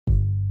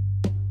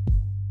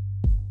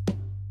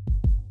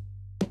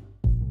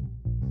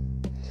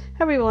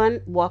Everyone,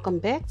 welcome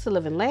back to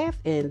Live and Laugh,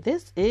 and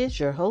this is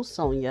your host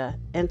Sonia.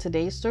 And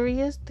today's story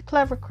is The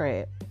Clever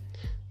Crab.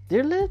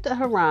 There lived a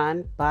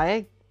Haran by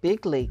a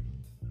big lake.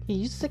 He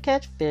used to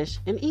catch fish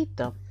and eat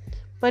them,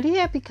 but he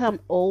had become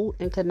old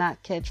and could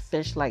not catch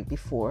fish like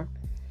before.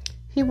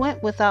 He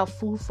went without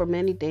food for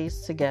many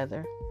days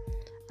together.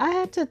 I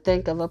had to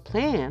think of a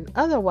plan,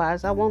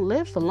 otherwise I won't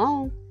live for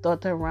long,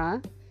 thought the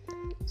Haran.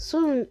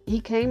 Soon he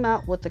came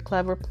out with a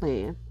clever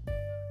plan.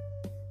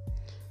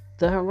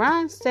 The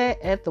Haran sat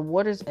at the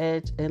water's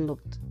edge and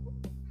looked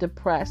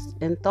depressed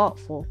and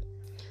thoughtful.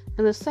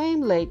 In the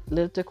same lake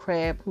lived a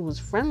crab who was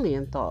friendly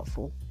and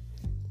thoughtful.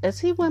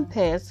 As he went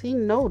past, he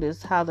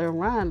noticed how the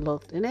Haran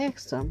looked and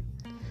asked him,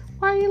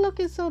 "Why are you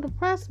looking so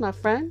depressed, my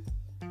friend?"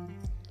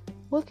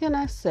 "What can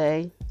I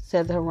say?"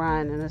 said the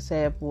Haran in a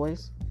sad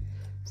voice.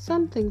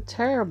 "Something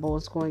terrible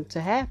is going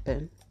to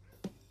happen."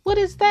 "What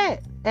is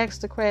that?" asked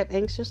the crab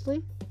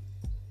anxiously.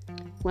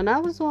 "When I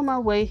was on my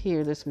way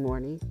here this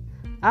morning,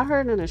 I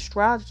heard an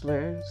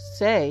astrologer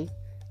say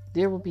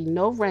there will be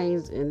no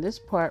rains in this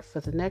part for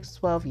the next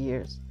 12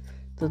 years.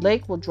 The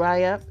lake will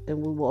dry up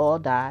and we will all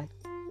die.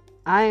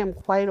 I am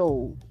quite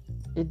old.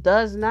 It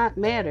does not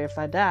matter if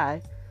I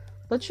die,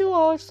 but you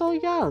all are so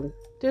young.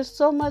 There's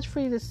so much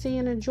for you to see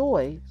and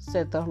enjoy,"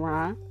 said the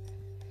Haran.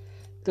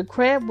 The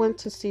crab went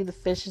to see the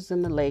fishes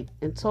in the lake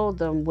and told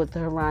them what the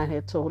Haran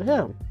had told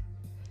him.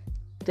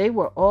 They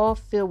were all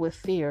filled with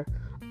fear.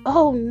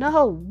 "Oh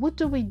no, what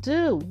do?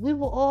 We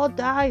will all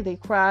die," they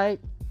cried.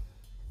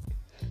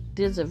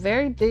 "There's a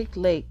very big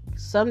lake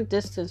some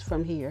distance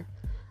from here.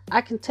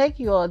 I can take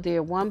you all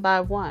there one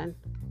by one,"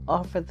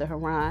 offered the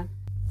Haran.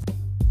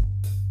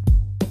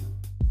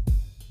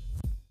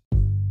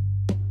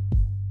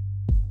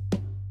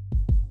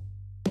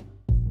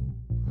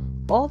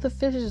 All the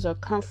fishes are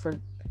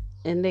comforted,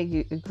 and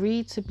they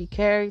agreed to be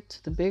carried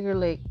to the bigger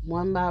lake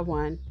one by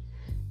one.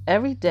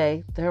 Every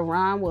day, the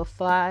Haran will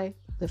fly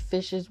the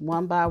fishes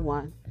one by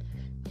one.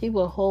 He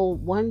will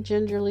hold one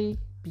gingerly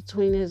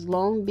between his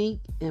long beak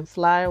and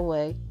fly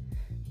away.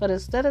 But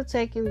instead of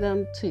taking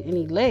them to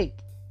any lake,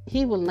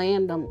 he will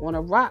land them on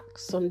a rock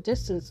some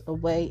distance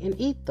away and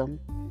eat them.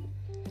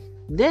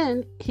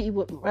 Then he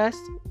would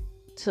rest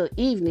till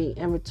evening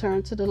and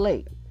return to the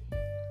lake.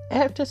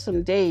 After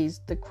some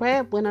days, the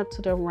crab went up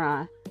to the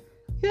Haran.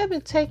 "You have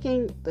been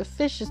taking the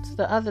fishes to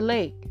the other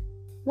lake.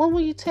 When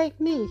will you take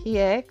me?" he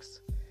asked.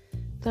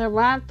 The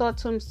Haran thought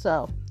to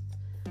himself,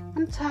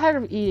 "I'm tired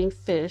of eating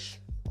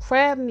fish.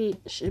 Crab meat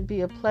should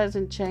be a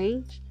pleasant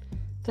change."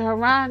 The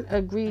Haran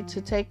agreed to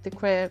take the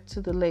crab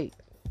to the lake,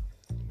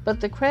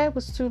 but the crab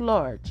was too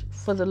large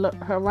for the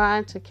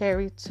Haran to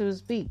carry to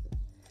his beak.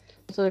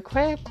 So the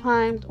crab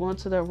climbed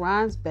onto the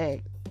Haran's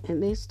back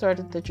and they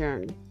started the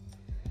journey.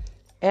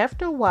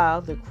 After a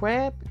while, the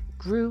crab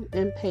grew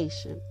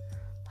impatient.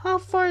 "How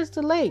far is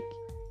the lake?"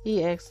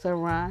 he asked the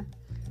Haran.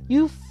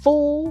 "You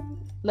fool,"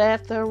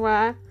 laughed the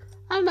Haran.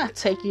 "I'm not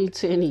taking you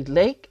to any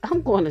lake.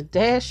 I'm going to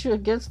dash you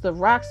against the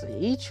rocks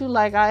and eat you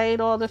like I ate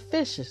all the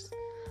fishes."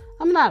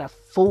 "I'm not a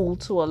fool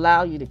to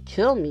allow you to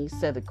kill me,"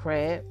 said the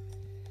crab.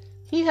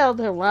 He held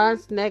the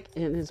Haran's neck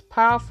in his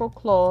powerful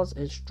claws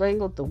and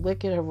strangled the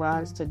wicked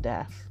Harans to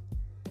death.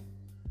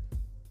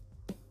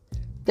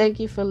 Thank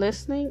you for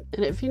listening,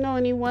 and if you know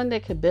anyone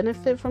that could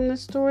benefit from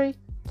this story,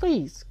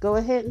 please go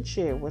ahead and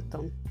share with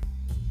them.